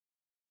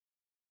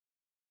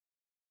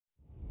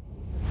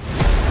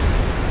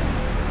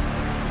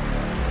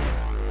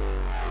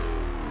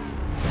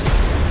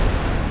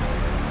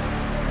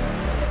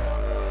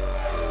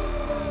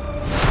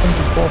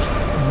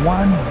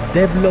one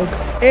devlog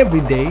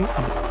every day.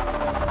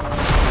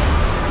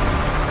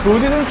 Who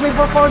didn't sleep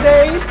for 4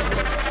 days?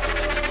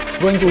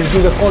 Going to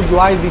do the whole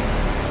UI this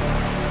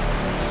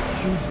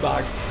huge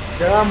bug.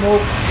 There are more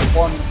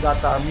components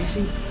that are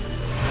missing.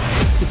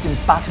 It's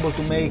impossible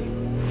to make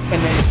an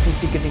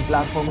NFT ticketing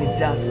platform in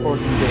just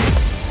 14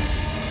 days.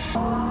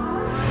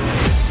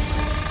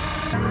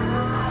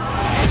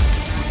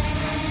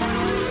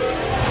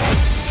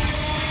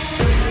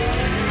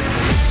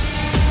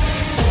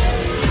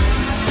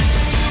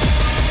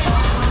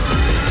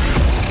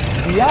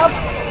 The app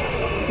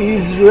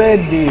is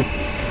ready.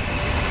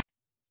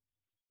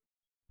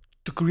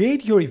 To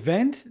create your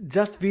event,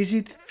 just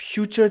visit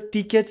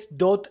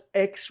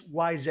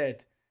futuretickets.xyz,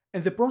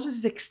 and the process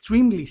is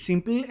extremely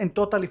simple and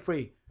totally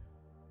free.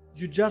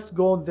 You just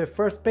go on the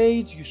first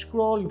page, you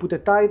scroll, you put a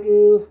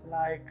title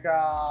like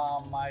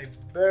my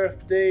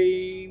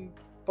birthday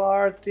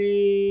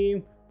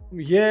party,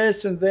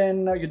 yes, and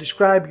then you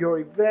describe your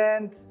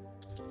event.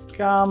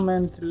 Come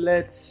and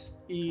let's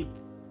eat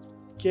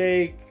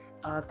cake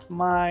at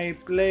my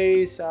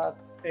place at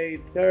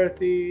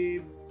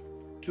 8:30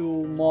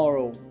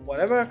 tomorrow,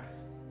 whatever.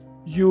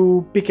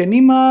 You pick an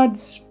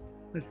image,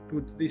 let's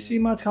put this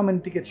image, how many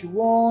tickets you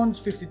want,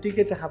 50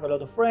 tickets, I have a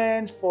lot of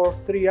friends, for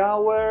 3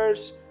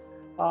 hours,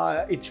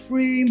 it's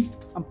free,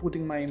 I'm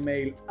putting my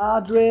email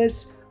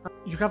address.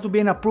 You have to be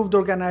an approved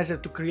organizer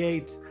to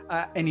create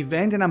an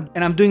event, and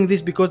I'm doing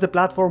this because the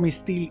platform is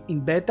still in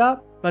beta,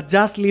 but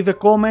just leave a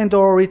comment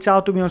or reach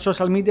out to me on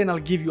social media and I'll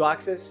give you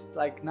access,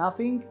 like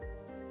nothing.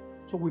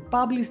 So we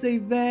publish the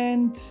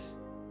event,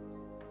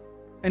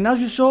 and as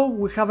you saw,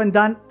 we haven't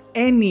done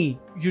any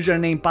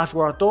username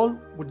password at all,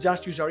 we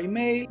just use our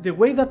email. The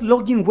way that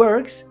login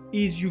works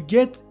is you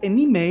get an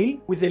email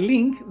with a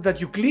link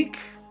that you click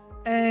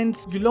and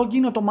you log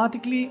in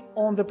automatically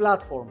on the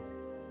platform.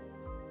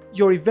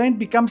 Your event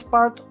becomes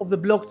part of the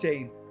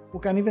blockchain. We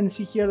can even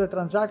see here the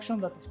transaction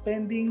that is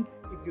pending.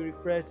 If you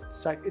refresh,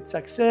 it's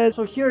success.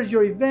 So here's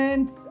your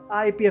event,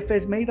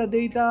 IPFS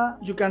metadata.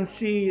 You can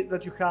see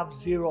that you have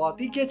 0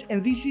 tickets,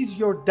 and this is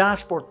your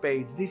dashboard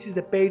page. This is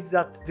the page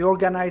that the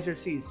organizer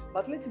sees.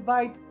 But let's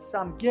invite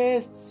some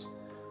guests.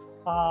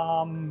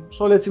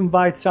 So let's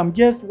invite some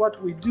guests.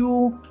 What we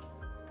do,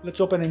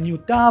 let's open a new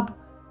tab.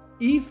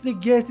 If the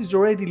guest is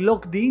already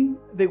logged in,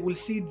 they will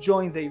see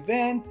join the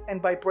event, and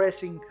by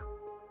pressing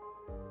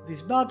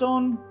this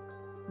button,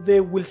 they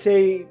will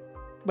say,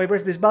 by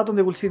pressing this button,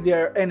 they will see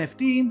their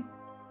NFT.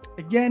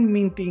 Again,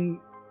 minting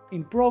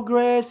in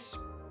progress.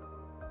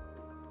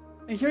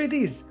 And here it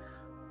is.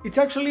 It's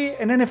actually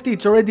an NFT.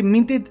 It's already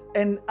minted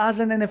and as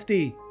an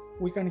NFT.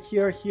 We can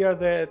hear here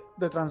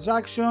the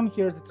transaction.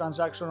 Here's the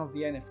transaction of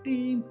the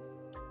NFT.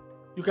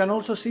 You can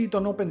also see it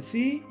on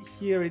OpenSea.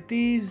 Here it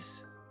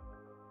is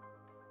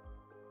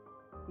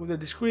with the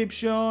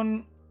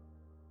description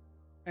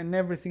and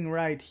everything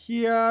right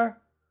here.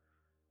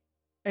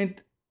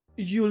 And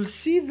you'll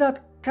see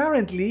that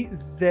currently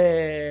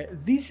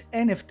this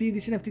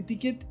NFT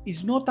ticket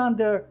is not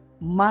under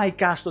my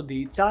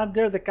custody, it's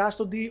under the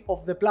custody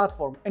of the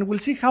platform, and we'll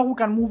see how we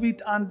can move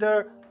it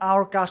under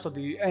our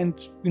custody. And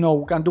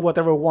we can do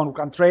whatever we want. We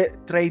can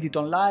trade it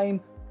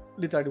online,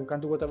 literally we can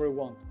do whatever we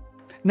want.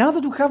 Now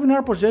that we have in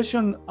our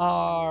possession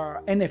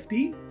our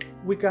NFT,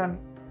 we can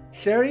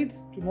share it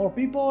to more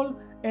people,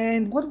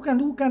 and what we can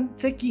do, we can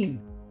check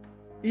in.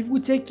 If we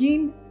check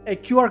in, a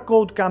QR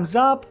code comes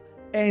up,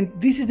 and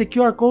this is the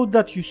QR code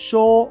that you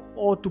show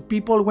to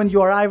people when you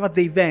arrive at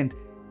the event.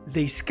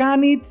 They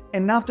scan it,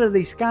 and after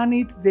they scan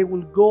it, they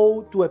will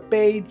go to a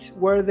page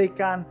where they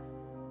can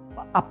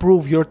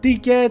approve your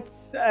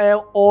tickets,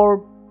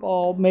 or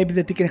maybe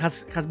the ticket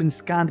has been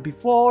scanned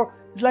before.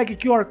 It's like a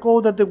QR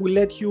code that they will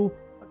let you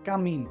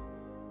come in.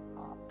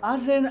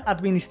 As an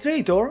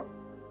administrator,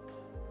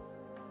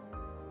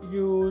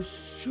 you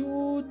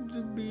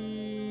should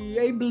be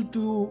able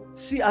to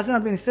see, as an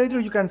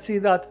administrator, you can see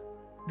that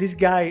this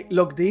guy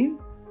logged in,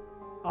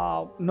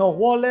 no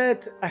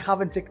wallet, I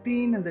haven't checked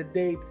in, and the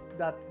date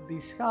that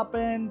this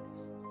happened,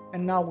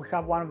 and now we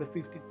have one of the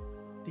 50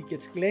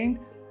 tickets claimed.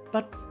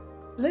 But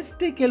let's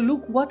take a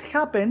look what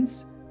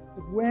happens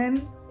when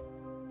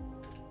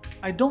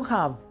I don't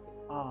have,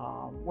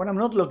 when I'm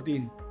not logged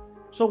in.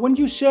 So when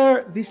you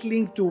share this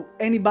link to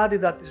anybody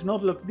that is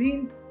not logged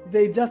in,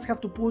 they just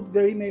have to put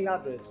their email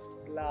address,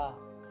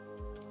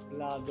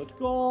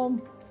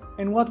 blah.com.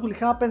 And what will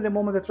happen the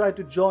moment they try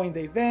to join the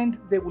event,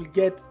 they will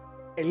get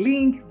a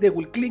link, they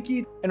will click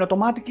it, and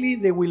automatically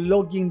they will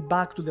log in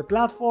back to the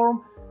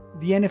platform.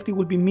 The NFT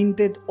will be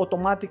minted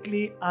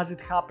automatically as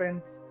it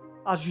happened,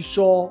 as you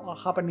saw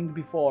happening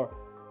before.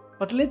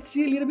 But let's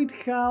see a little bit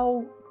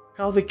how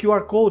the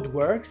QR code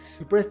works.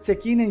 You press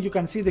check in and you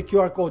can see the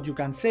QR code. You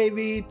can save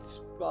it,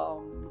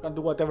 you can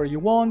do whatever you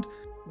want.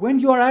 When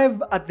you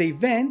arrive at the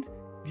event,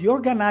 the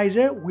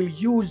organizer will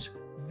use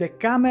the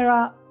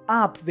camera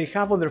app they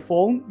have on their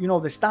phone,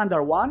 the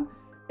standard one,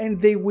 and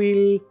they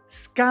will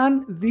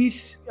scan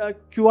this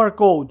QR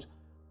code.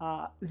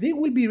 They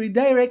will be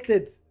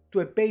redirected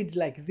to a page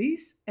like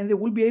this, and they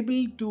will be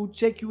able to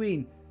check you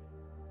in.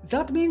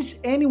 That means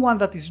anyone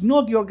that is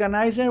not the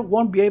organizer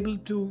won't be able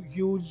to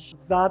use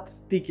that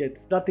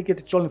ticket. That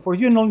ticket is only for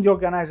you and only the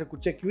organizer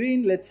could check you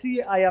in. Let's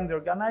see, I am the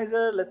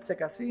organizer, let's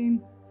check us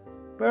in.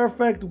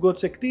 Perfect, we got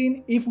checked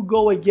in. If we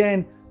go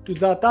again to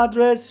that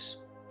address,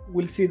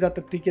 we'll see that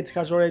the ticket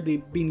has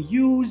already been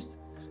used.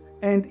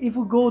 And if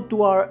we go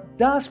to our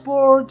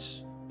dashboard,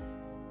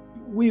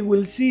 we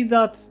will see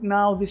that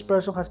now this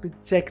person has been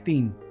checked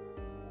in.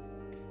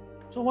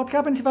 So what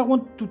happens if I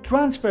want to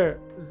transfer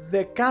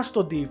the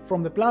custody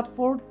from the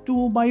platform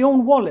to my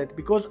own wallet?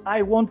 Because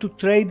I want to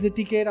trade the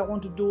ticket, I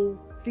want to do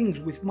things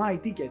with my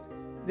ticket.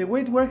 The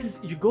way it works is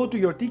you go to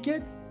your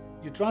ticket,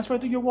 you transfer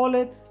to your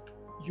wallet,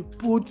 you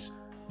put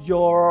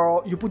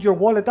your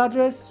wallet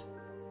address,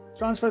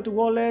 transfer to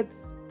wallet,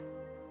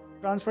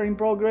 transfer in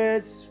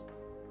progress.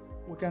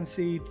 We can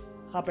see it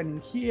happening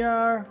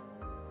here.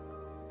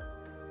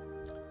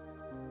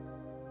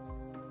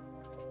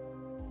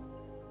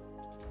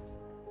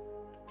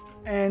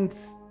 And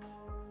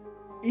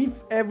if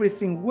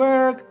everything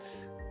worked,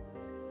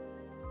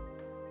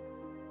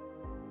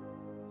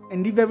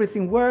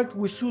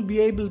 we should be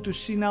able to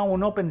see now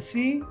on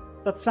OpenSea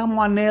that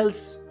someone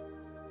else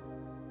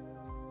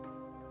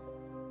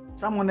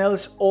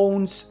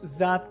owns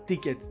that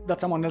ticket. That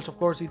someone else, of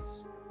course,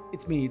 it's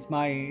me, it's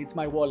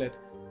my wallet.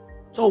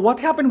 So what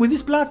happened with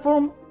this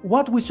platform?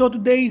 What we saw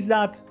today is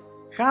that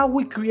how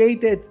we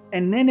created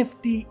an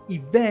NFT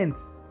event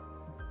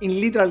in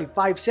literally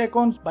 5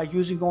 seconds by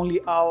using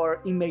only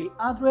our email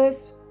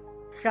address.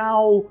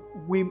 How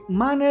we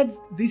managed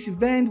this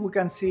event, we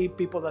can see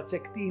people that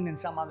checked in and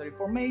some other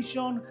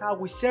information. How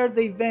we shared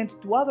the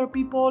event to other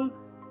people.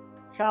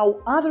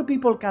 How other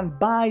people can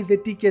buy the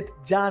ticket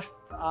just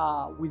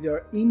with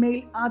their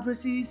email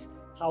addresses.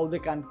 How they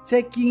can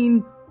check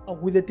in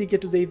with the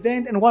ticket to the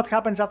event, and what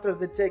happens after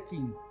the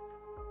check-in.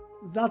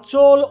 That's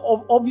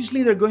all.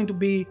 Obviously, there are going to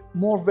be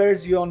more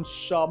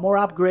versions, more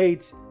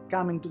upgrades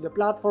coming to the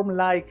platform,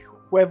 like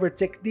whoever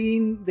checked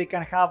in, they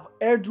can have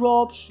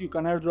airdrops. You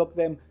can airdrop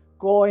them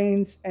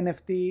coins,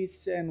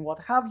 NFTs, and what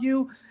have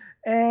you.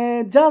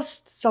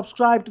 Just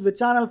subscribe to the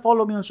channel,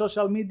 follow me on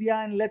social media,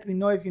 and let me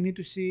know if you need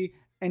to see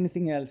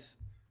anything else.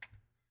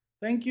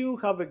 Thank you.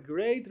 Have a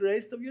great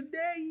rest of your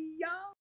day.